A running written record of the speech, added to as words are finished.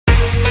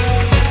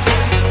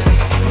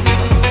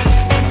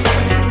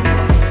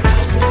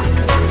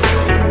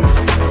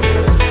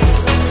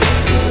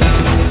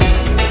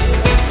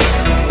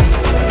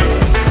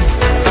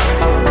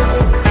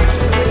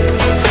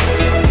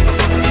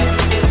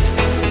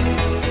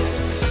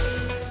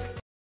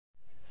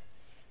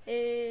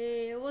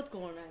What's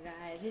going on,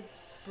 guys?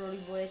 It's Brody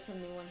Boy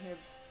 71 here,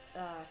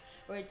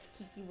 or it's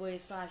Kiki Boy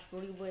 /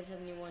 Brody Boy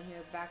 71 here,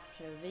 back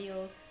with a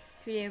video.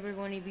 Today we're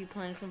going to be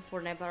playing some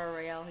Fortnite Battle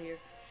Royale here,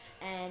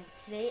 and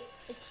today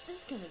it's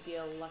just gonna be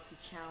a lucky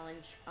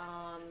challenge.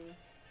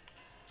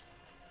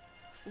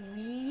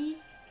 We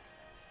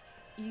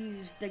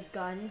use the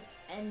guns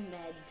and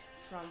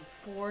meds from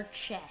 4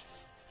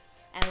 chests,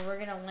 and we're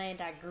gonna land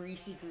at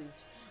greasy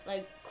grooves.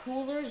 Like,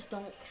 coolers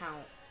don't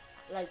count.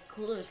 Like,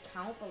 coolers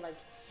count, but like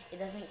it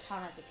doesn't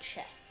count as a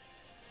chest.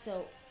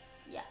 So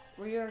yeah,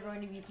 we are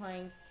going to be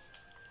playing.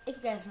 If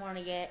you guys want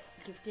to get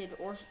gifted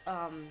or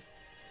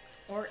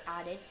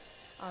added,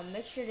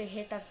 make sure to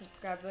hit that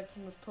subscribe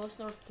button with post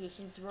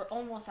notifications. We're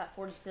almost at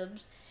 40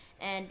 subs,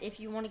 and if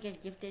you want to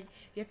get gifted,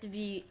 you have to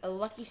be a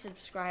lucky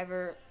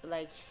subscriber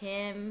like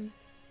him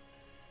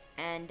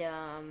and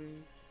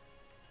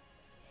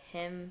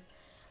him.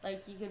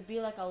 Like, you could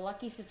be like a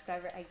lucky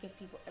subscriber. I give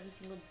people every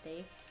single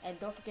day. And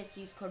don't forget to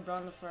use code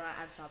BRON for our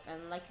ad shop.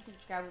 And like and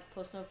subscribe with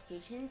post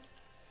notifications.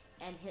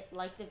 And hit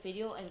like the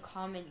video and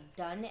comment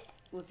done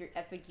with your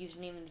epic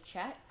username in the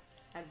chat.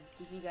 I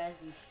give you guys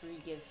these free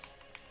gifts.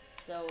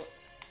 So,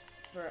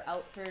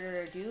 without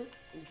further ado,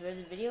 enjoy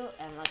the video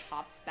and let's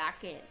hop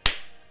back in.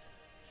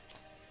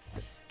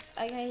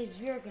 Alright guys,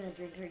 we are going to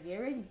drink our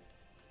Gatorade.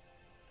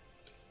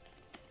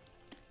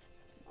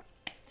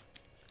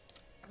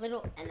 A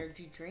little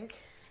energy drink.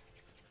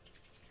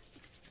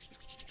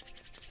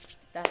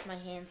 That's my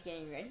hands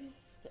getting ready,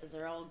 because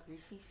they're all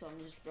greasy, so I'm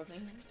just rubbing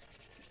them.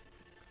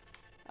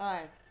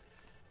 Alright,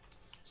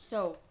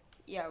 so,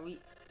 yeah, we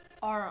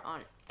are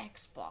on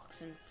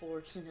Xbox,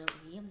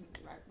 unfortunately.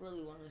 I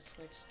really want to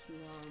switch to,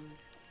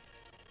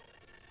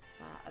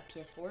 a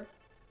PS4.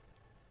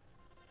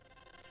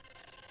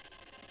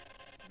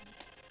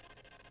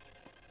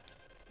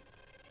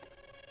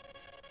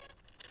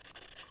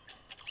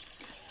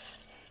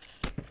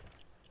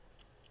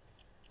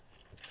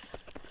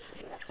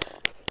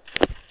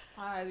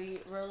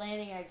 Alright, we're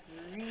landing at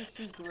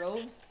Greasy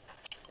Groves,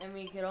 and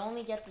we could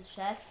only get the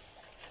chests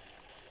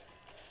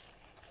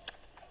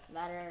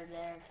that are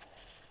there.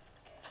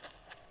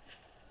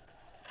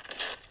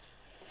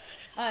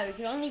 Alright, we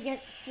could only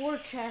get 4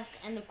 chests,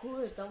 and the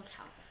coolers don't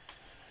count.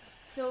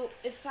 So,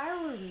 if I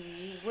were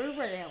me, where would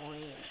I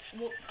land?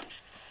 Well,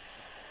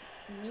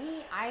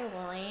 me, I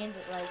land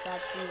like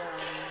at the,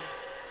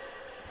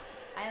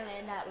 I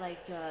land at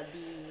like, what do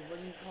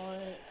you call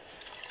it?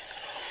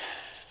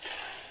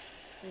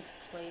 This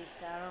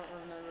place, I don't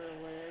remember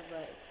where,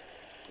 but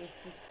it's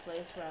this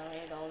place where I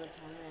land all the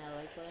time and I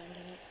like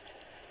landing it.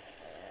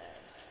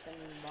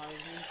 Spending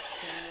margins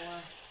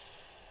anymore.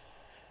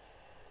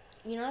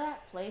 You know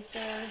that place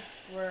there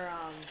where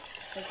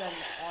it's like an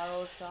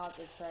auto shop?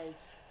 It's like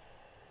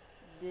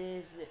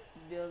this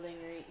building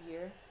right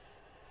here.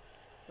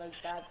 Like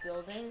that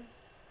building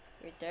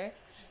right there.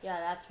 Yeah,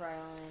 that's where I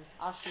land.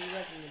 I'll show you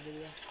guys in the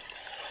video.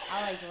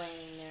 I like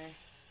landing there.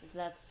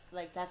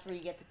 That's where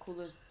you get the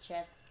coolest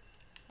chest.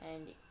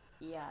 And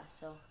yeah,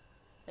 so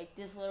like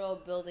this little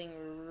building,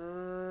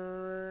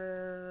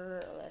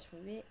 let's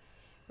move it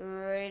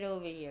right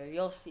over here.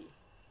 You'll see.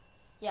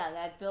 Yeah,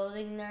 that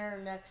building there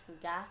next to the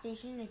gas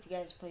station. If you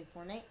guys play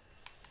Fortnite,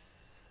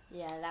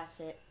 yeah, that's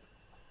it.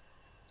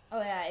 Oh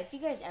yeah, if you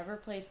guys ever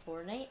played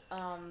Fortnite,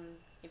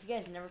 if you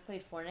guys never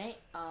played Fortnite,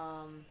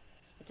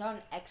 it's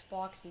on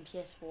Xbox and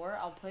PS4.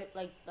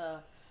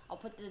 I'll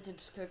put the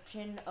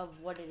description of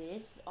what it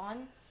is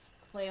on.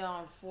 Play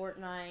on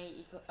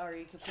Fortnite, or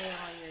you can play it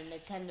on your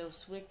Nintendo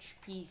Switch,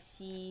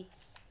 PC,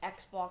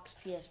 Xbox,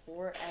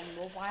 PS4, and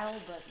mobile,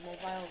 but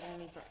mobile is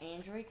only for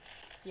Android.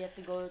 So you have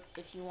to go,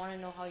 if you want to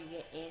know how you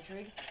get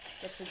Android,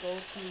 you have to go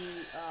to,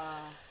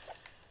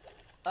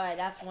 alright,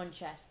 that's one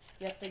chest.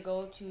 You have to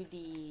go to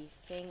the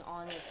thing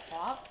on the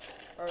top,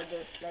 or you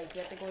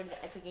have to go to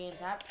the Epic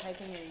Games app,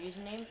 type in your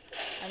username,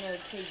 and it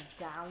would say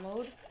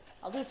download.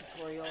 I'll do a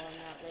tutorial on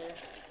that later.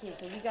 Okay,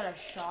 so we got a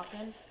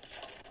shotgun,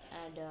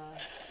 and,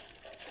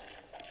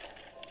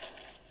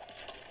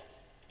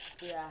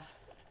 yeah.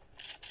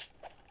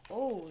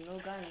 Oh, no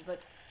guns, but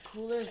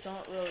coolers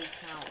don't really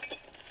count.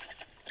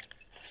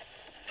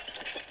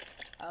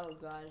 Oh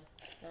god,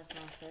 that's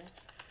not fair.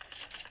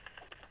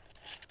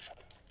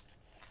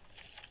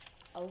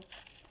 Oh,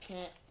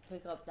 can't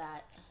pick up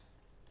that.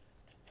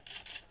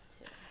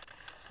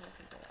 Can't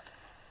pick it up.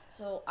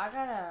 So, I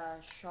got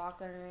a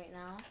shotgun right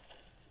now.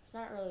 It's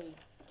not really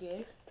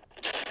good.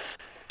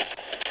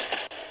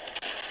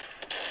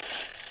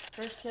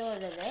 First kill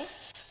of the day.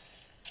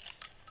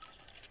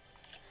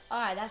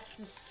 Alright, that's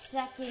the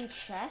second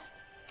chest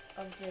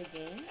of the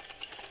game.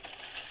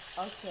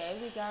 Okay,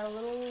 we got a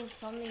little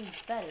something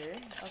better.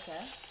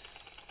 Okay.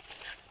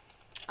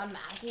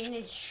 Imagine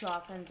it's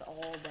shotguns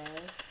all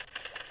day.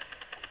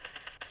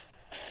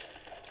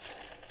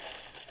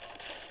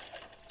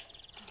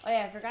 Oh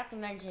yeah, I forgot to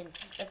mention,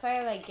 if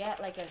I like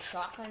get like a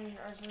shotgun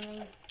or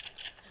something,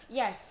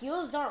 yeah,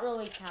 heals don't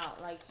really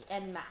count, like,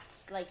 and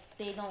mats, like,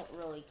 they don't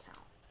really count.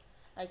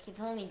 Like,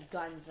 it's only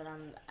guns that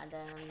I'm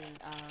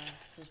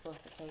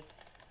supposed to take.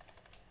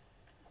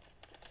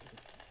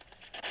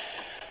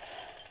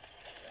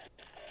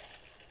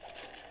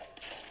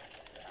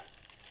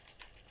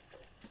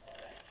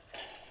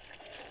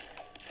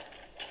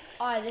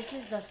 Alright, this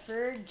is the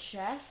third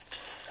chest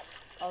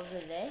of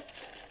the day.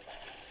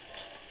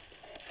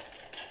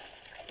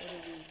 What did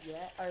we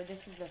get? Or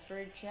this is the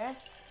third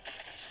chest.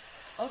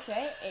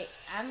 Okay,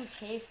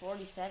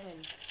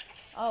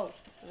 MK47. Oh,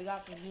 we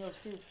got some heals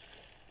too.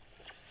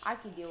 I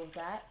can deal with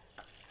that.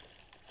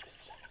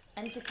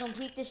 And to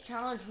complete this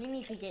challenge, we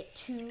need to get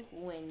 2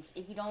 wins.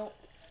 If you don't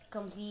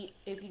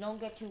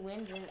get 2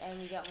 wins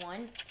and we get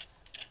 1,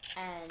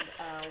 and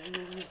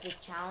we lose this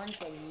challenge,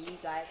 then you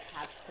guys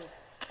have to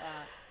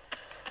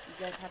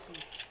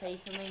say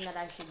something that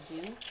I should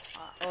do,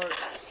 or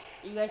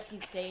you guys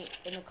could say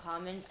in the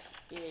comments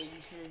you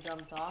should have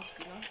jumped off,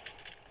 you know.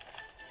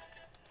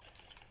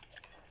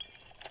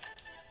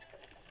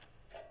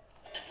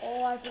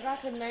 Oh, I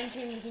forgot to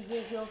mention you can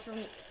get heals from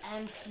the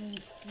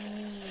NPC.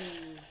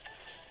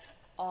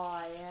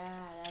 Oh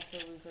yeah, that's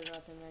what we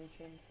forgot to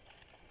mention.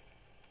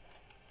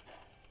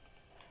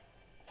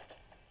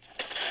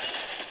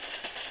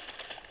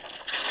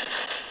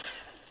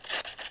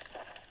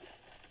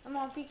 Come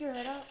on, peek your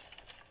head up.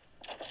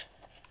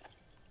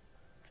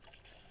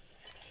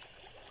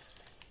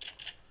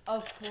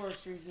 Of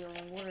course you're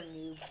healing, what a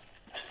noob.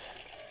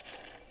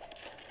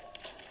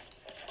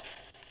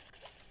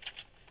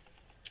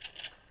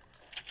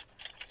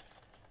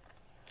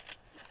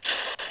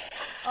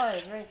 Oh,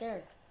 it's right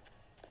there.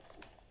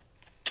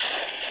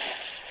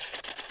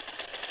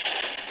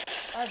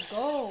 Let's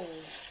go.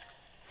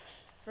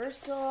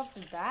 First kill off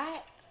the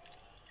bat.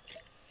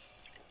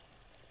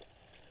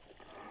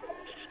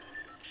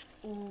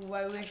 Ooh,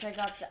 I wish I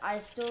got I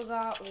still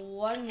got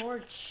 1 more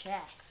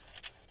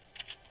chest.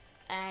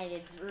 And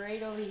it's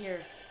right over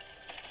here.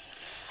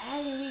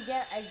 And we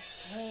get a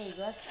keg.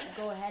 Let's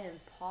go ahead and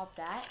pop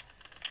that.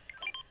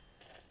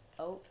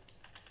 Oh.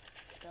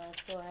 So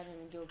let's go ahead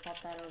and pop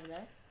that over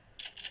there.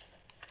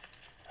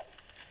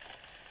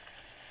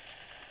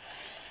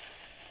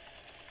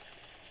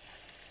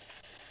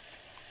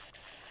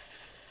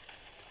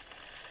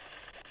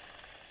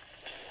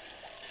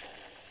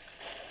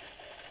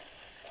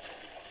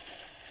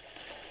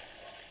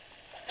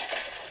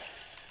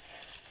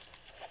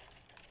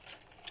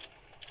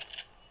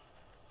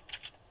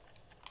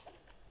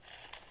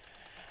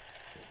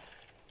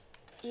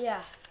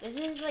 Yeah, this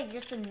is like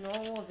just a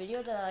normal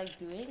video that I like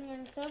doing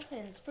and stuff,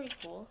 and it's pretty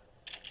cool.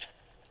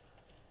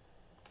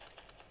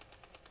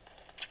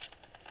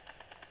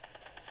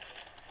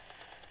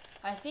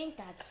 I think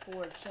that's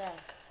 4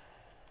 chests.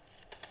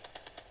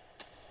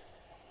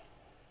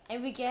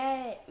 And we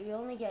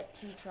only get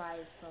 2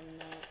 tries from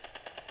that.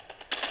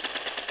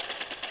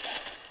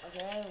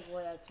 Okay,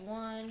 well that's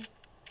 1.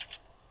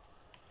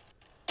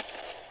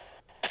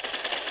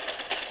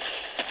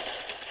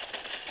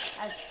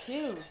 That's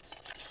 2.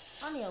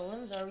 How many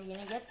limbs are we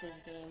gonna get this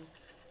game?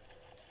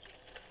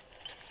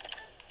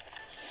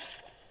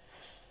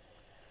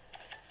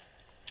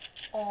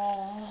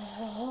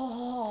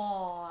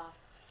 Oh,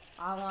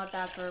 I want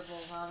that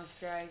purple pump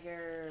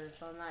striker,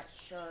 so I'm not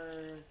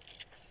sure.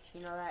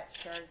 You know that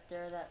shark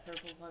there, that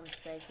purple pump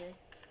striker?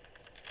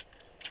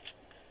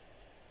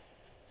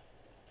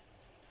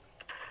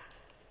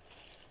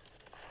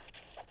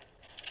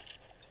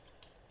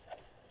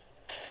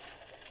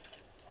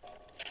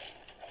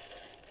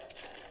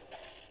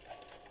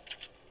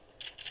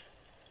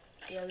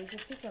 Yeah, we can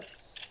pick up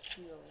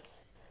heals.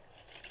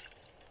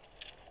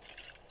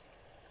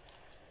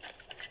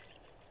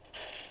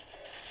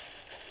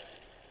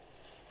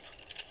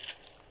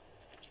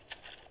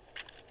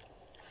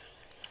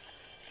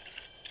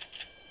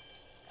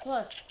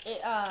 Plus,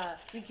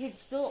 we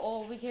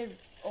could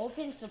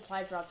open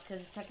supply drops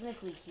because it's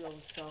technically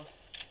heals, so.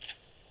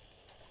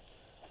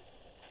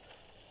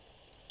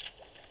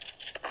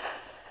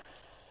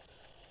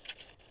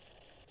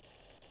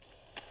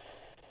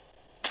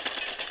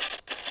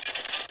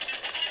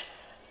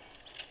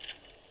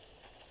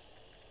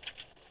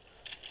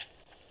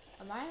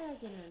 Am I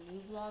like in a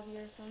noob lobby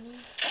or something?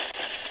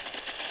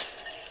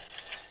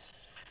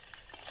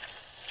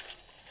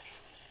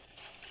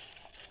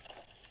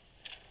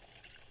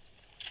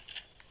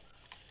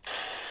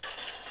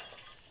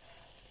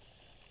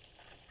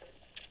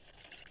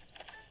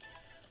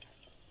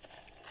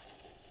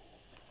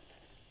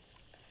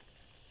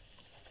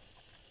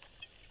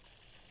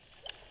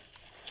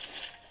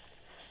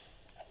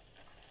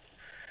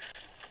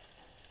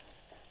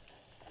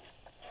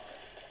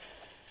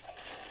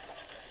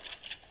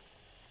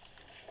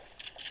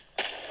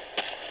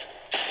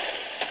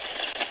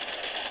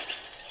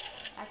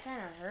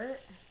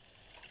 Hurt.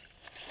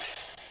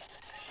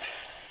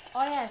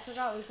 Oh yeah, I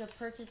forgot we could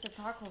purchase the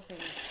taco thing.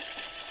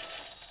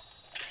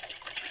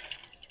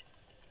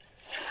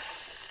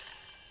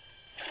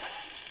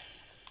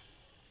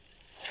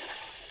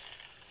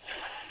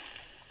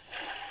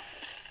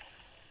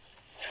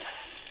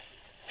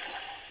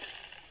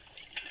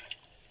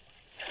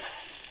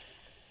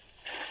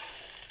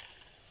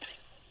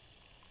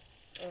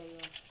 There you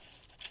go.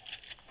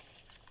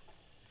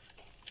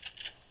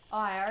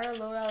 Alright, our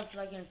loadout's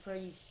looking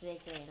pretty sick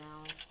right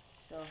now.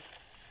 So,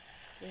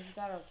 just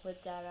gotta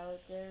put that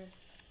out there.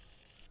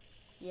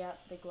 Yep,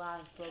 the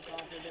glass broke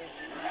off of this.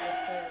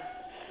 Yes, sir.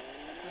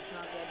 That's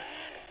not good.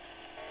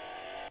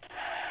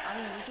 I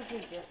mean, we could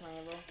take this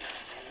Lambo.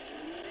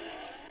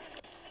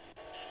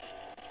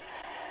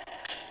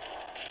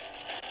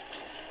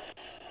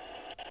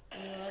 I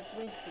mean, let's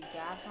waste the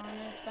gas on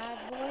this bad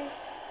boy.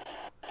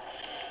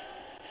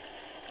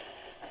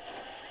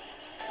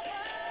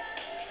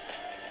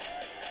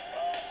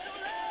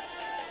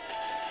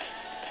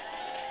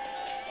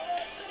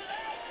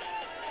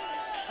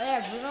 Oh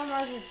yeah, Bruno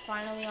Mars is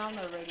finally on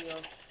the radio.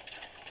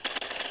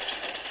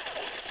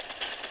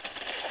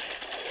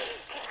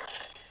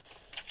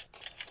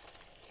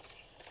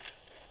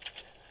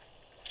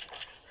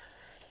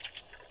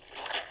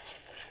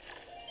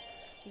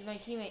 He's my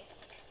teammate.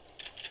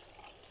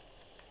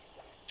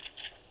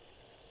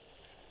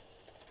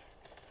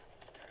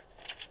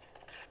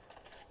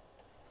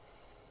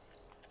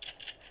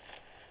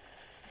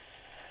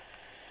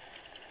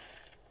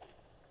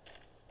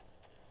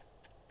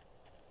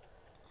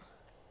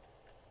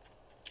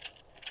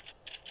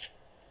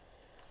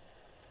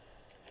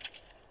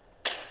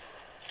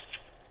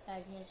 I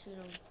can't shoot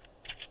him.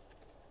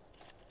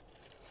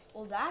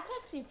 Well, that's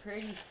actually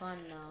pretty fun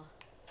now.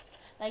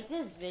 Like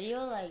this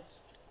video, like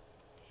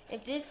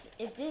if this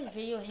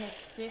video hits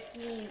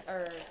 15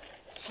 or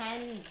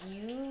 10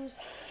 views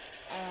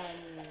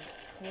and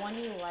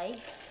 20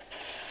 likes,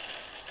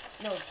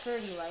 no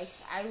 30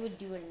 likes, I would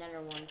do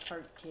another one,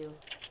 part 2.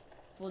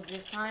 Well,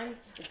 this time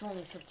it's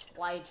only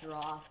supply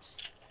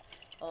drops.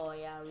 Oh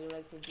yeah, we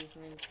like to do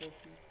something tricky.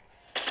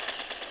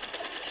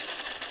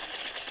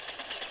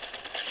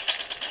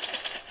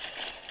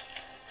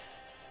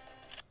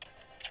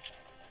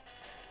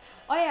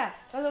 Oh yeah,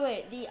 by the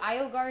way, the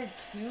IO Guard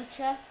 2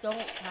 chests don't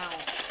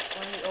count.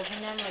 When you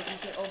open them, like you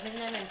can open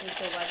them and take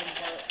the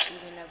weapons out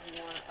even if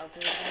you want to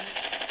upgrade them.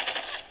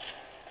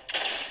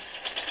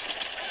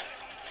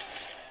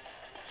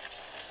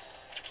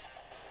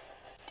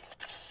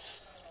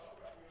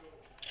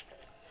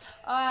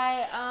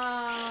 Alright,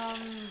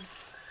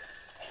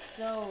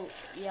 so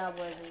yeah,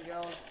 boys and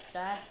girls,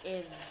 that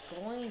is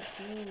going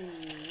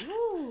to,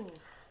 woo,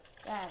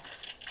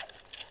 yes.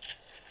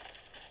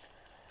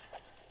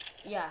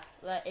 Yeah,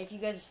 if you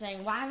guys are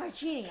saying, why am I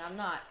cheating? I'm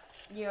not.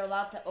 You're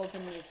allowed to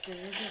open this,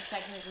 because this is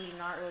technically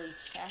not really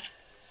chest.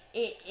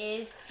 It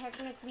is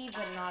technically,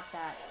 but not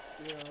that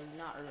really,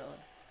 not really.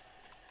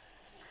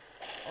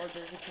 Oh,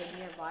 there's a kid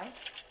nearby?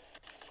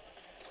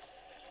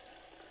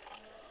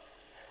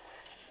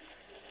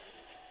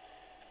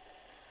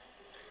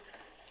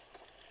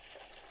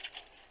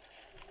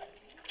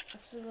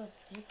 Actually, let's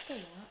take the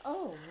one.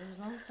 Oh, there's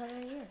no one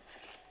right here.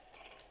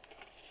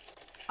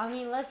 I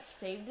mean, let's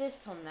save this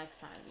till next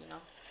time, you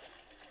know?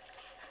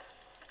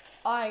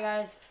 Alright,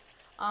 guys.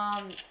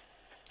 Oh,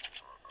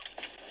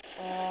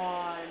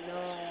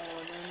 no.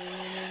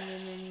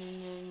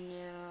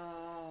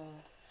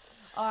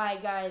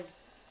 Alright, guys.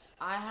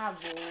 I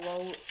have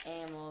low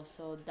ammo,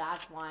 so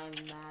that's why I'm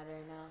mad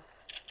right now.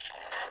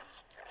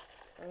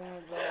 We're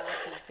gonna go out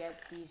to get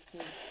these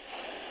kids.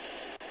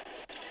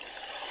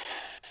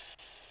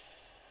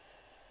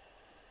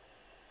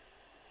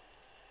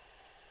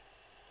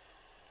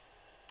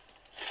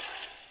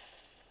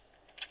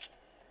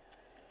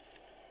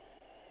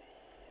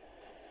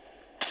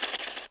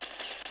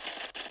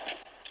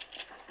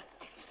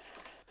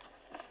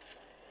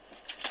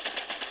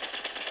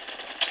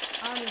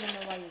 I don't even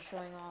know why you're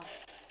showing off.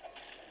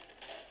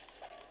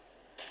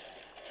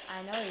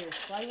 I know you're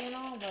slugging and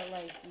all, but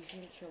like, you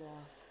shouldn't show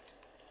off.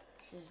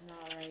 This is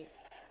not right.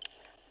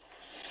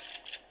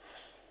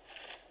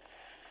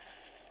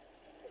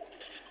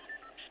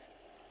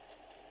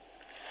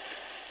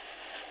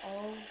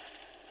 Oh.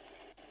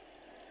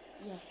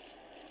 Yes.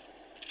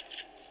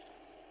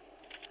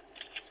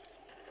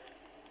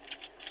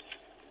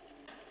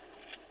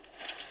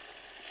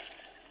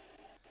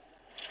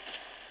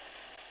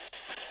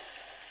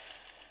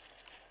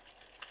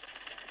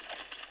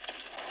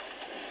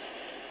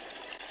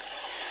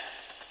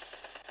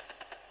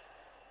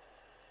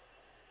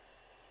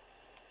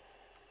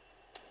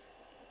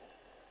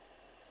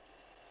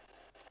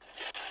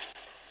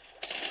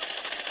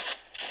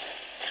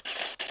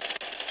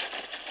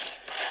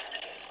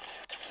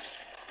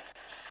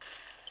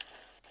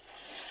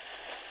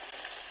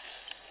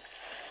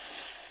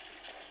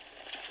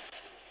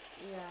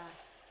 Yeah.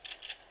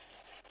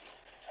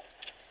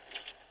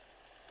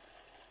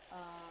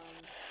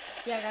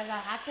 Yeah, guys, I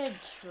have to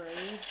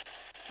trade.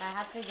 I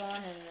have to go on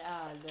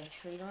and the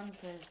trade one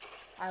because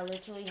I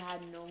literally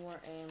had no more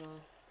ammo.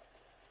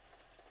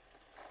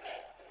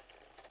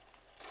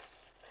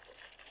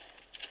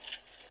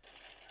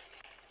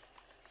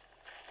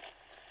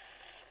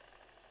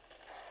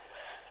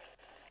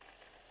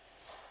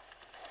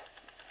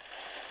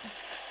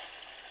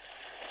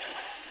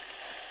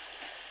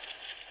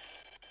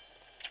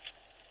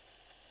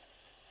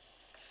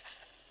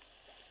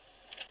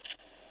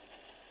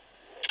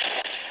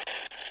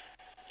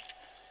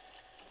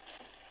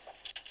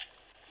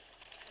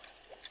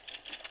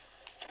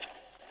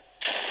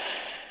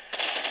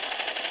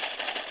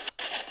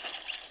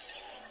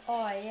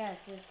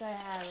 this guy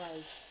had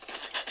like,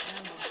 I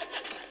don't know.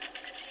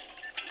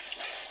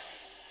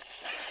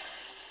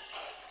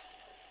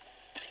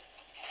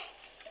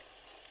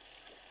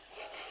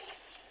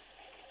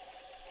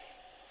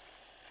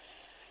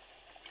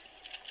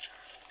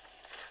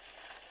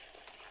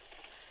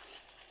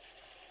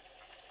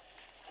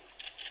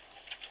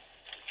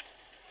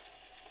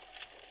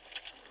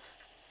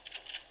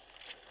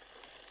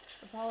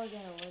 We're probably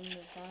gonna win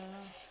this, I don't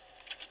know.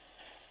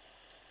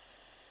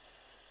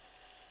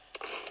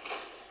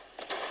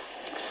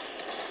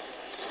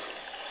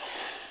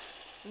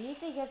 We need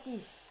to get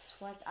these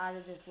sweats out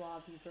of this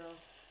lobby, bro.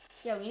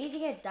 Yeah, we need to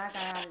get that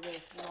guy out of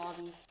this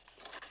lobby.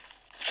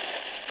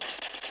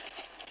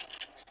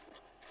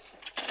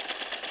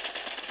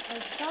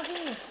 Like, stop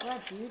being a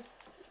sweat, dude.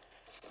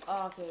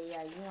 Oh, okay,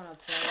 yeah, you wanna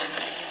play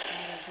this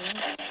kind of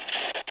game.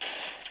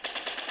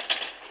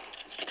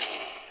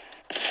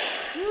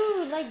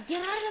 Dude, like,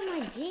 get out of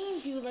my game,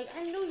 dude. Like,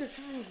 I know you're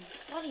trying to be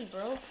funny,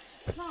 bro.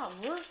 It's not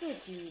worth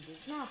it, dude.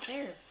 It's not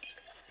fair.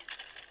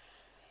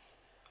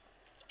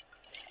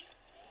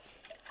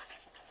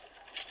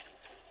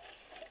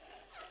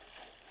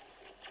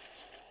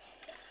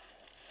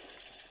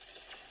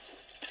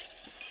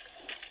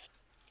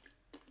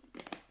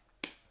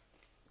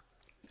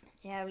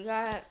 Yeah, we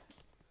got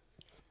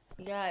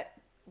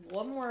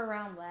one more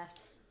round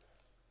left.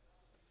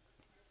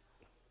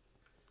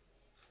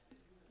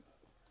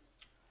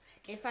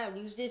 If I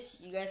lose this,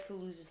 you guys could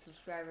lose a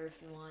subscriber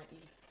if you want. You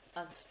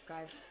can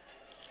unsubscribe.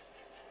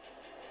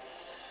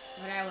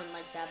 But I wouldn't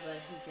like that, but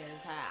who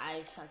cares? I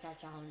suck at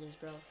challenges,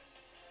 bro.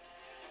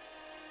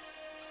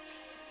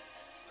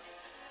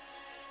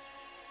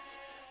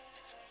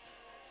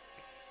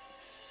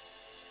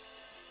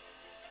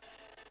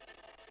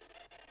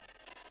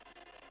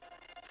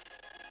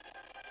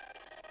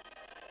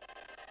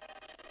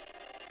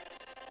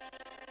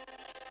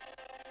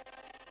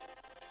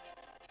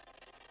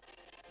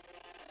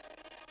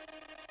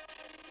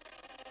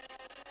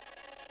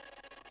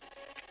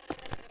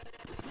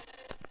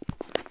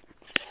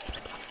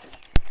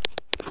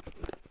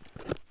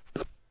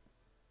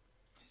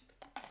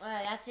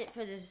 Alright, that's it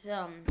for this,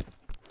 oh,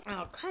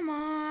 come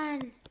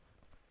on!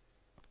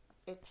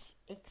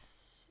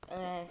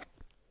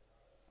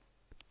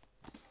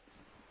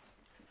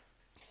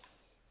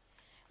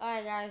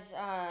 Alright, guys,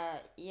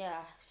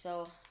 yeah,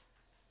 so...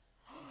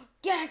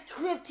 Get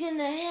clipped in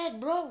the head,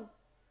 bro!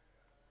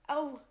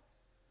 Oh!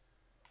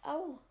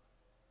 Oh!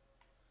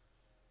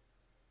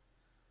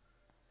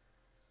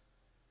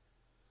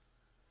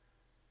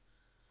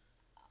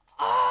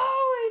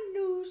 Oh, and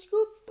no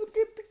scoop.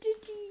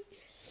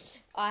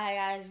 Alright,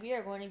 guys, we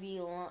are going to be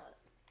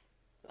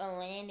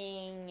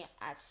landing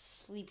at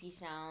Sleepy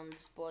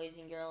Sounds, boys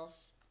and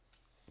girls.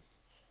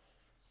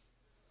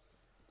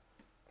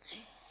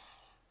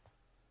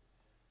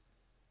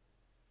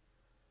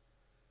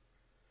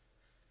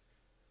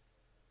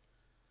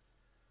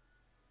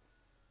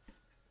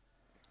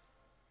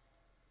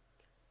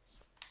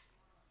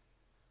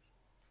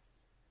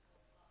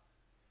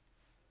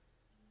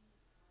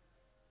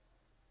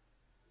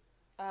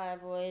 Alright,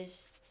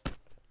 boys.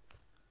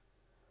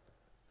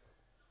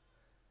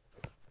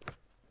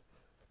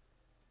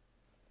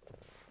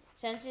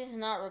 Since it's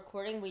not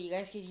recording, but you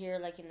guys could hear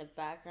like in the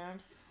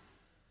background.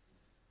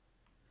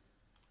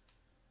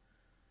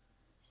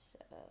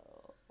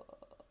 So,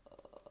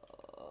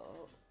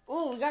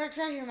 oh, we got a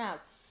treasure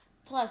map.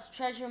 Plus,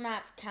 treasure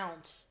map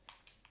counts.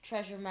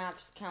 Treasure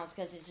maps counts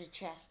because it's a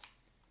chest.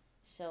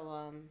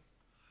 So,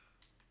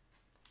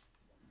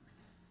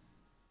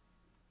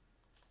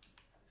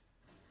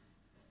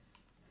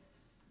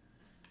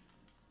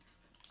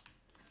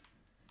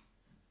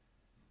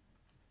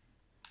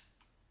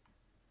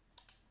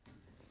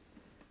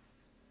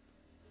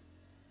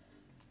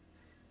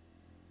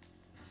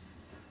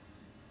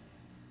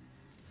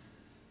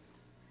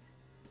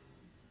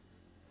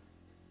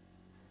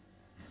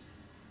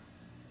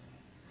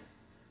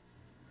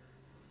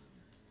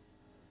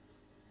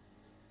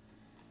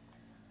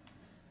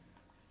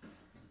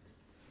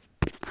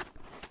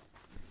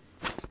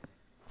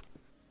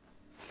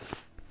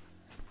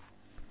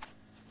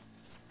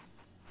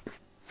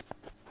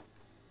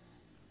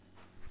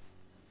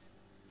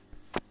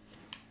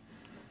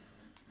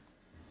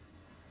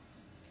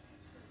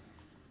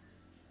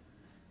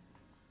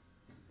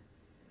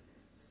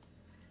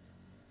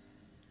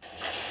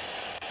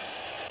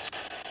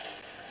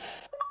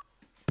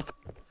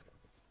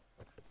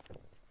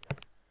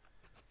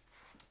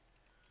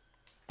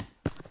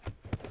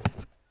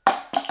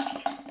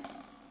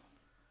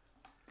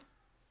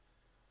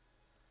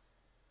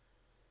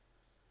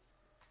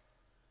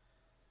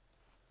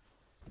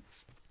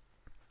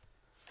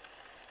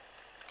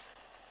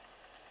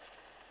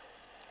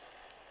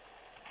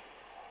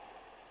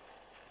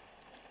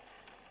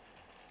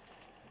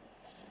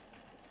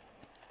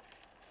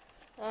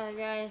 alright,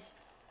 guys.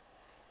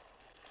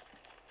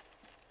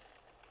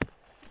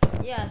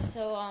 Yeah,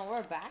 so,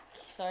 we're back.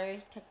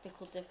 Sorry,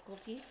 technical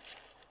difficulties.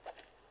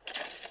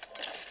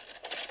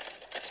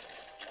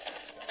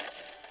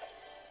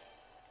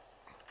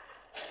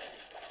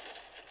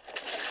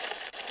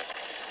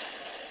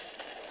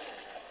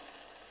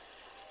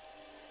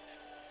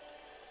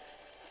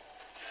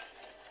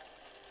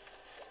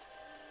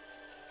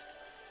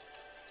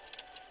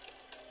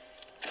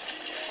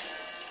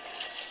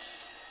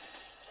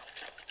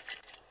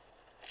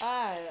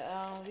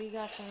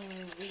 we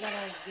got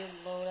a good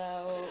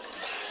loadout.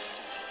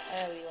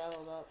 Yeah, we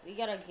leveled up. We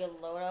got a good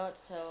loadout,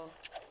 so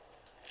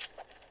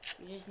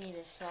we just need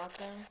a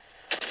shotgun.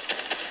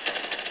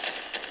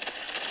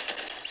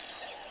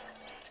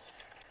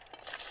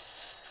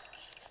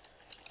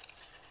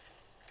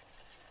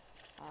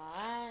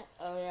 Alright.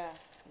 Oh yeah,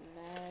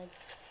 meds.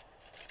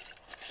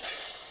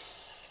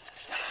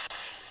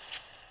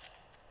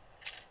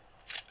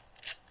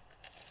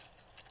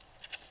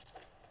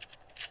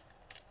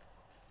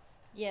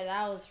 Yeah,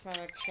 that was from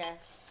a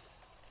chest.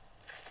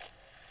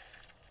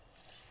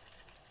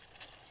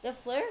 The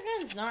flare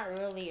gun's not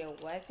really a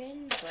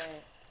weapon,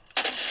 but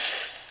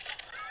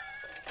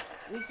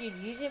we could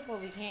use it, but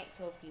we can't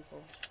kill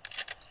people.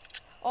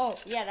 Oh,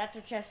 yeah, that's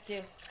a chest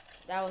too.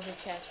 That was a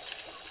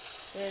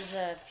chest. There's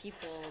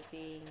people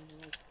being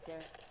like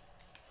there.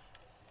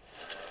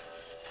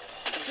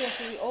 Yeah,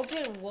 so we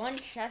opened one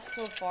chest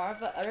so far,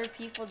 but other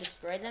people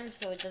destroyed them,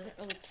 so it doesn't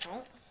really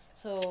count.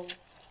 So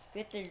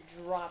we have to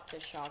drop the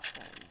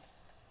shotgun.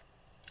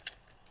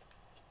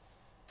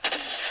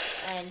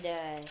 And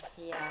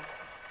yeah.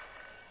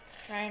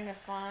 Trying to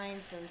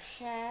find some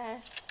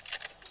chests.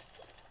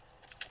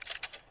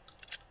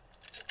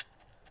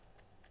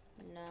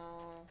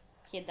 No.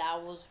 Yeah,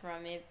 that was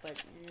from it,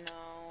 but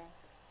no.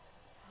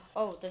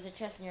 Oh, there's a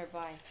chest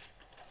nearby.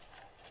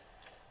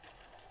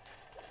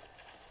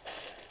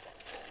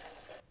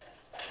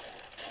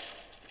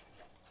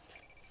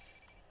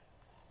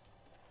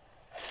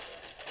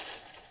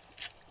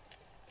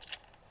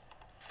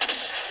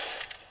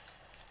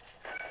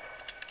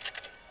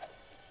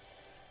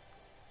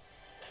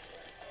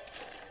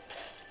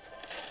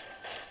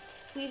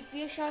 Please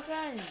be a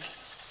shotgun.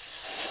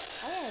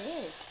 Oh yeah, it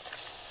is.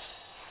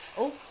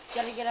 Oh,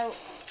 gotta get out.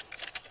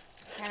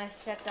 Kind of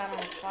set that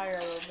on fire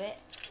a little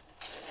bit.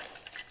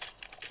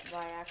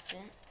 By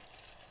accident.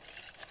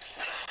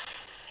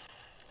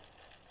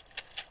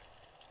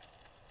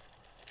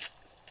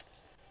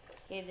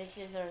 Okay, this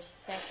is our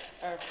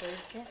third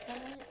chest on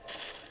it.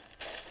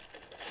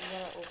 We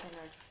gotta open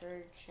our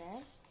third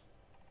chest.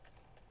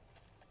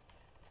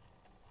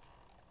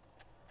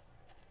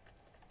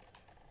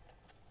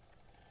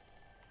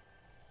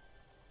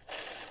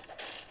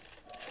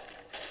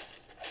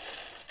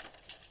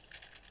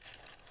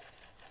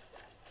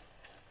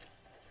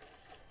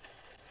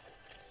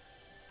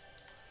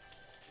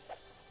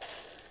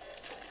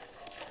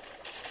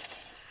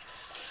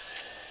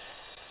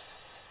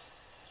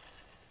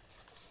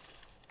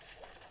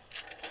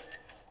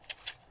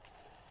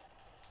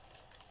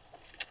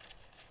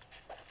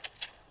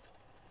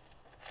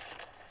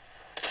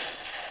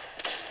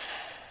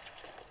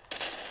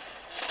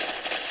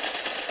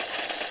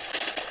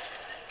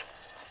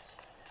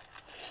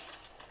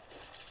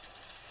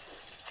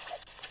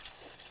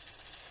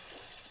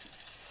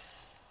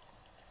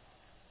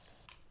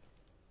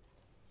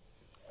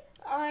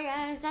 Alright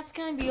guys, that's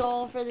gonna be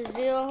all for this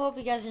video. I hope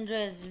you guys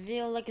enjoyed this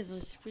video. Like us,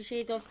 was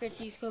appreciate. Don't forget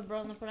to use code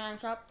BRO in the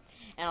Fortnite shop.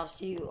 And I'll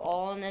see you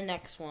all in the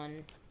next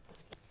one.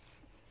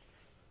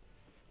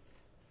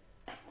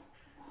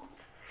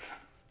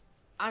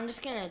 I'm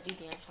just gonna do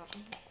the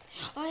shopping.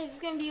 Alright,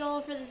 that's gonna be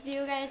all for this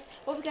video, guys.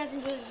 Hope you guys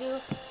enjoyed this video.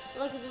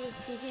 Like us, was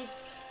appreciate.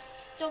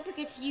 Don't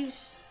forget to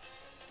use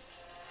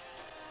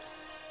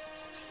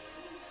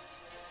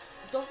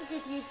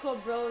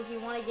code BRO if you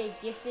want to get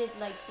gifted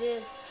like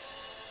this.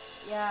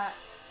 Yeah,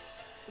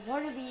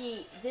 want to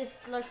be this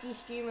lucky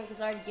streamer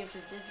because I already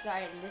gifted this guy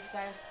and this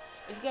guy.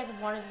 If you guys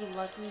want to be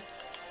lucky,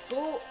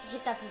 go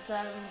hit that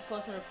subscribe and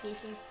post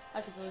notifications.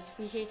 I can always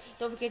appreciate.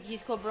 Don't forget to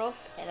use code BRO,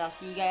 and I'll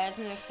see you guys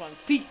in the next one.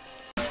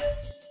 Peace.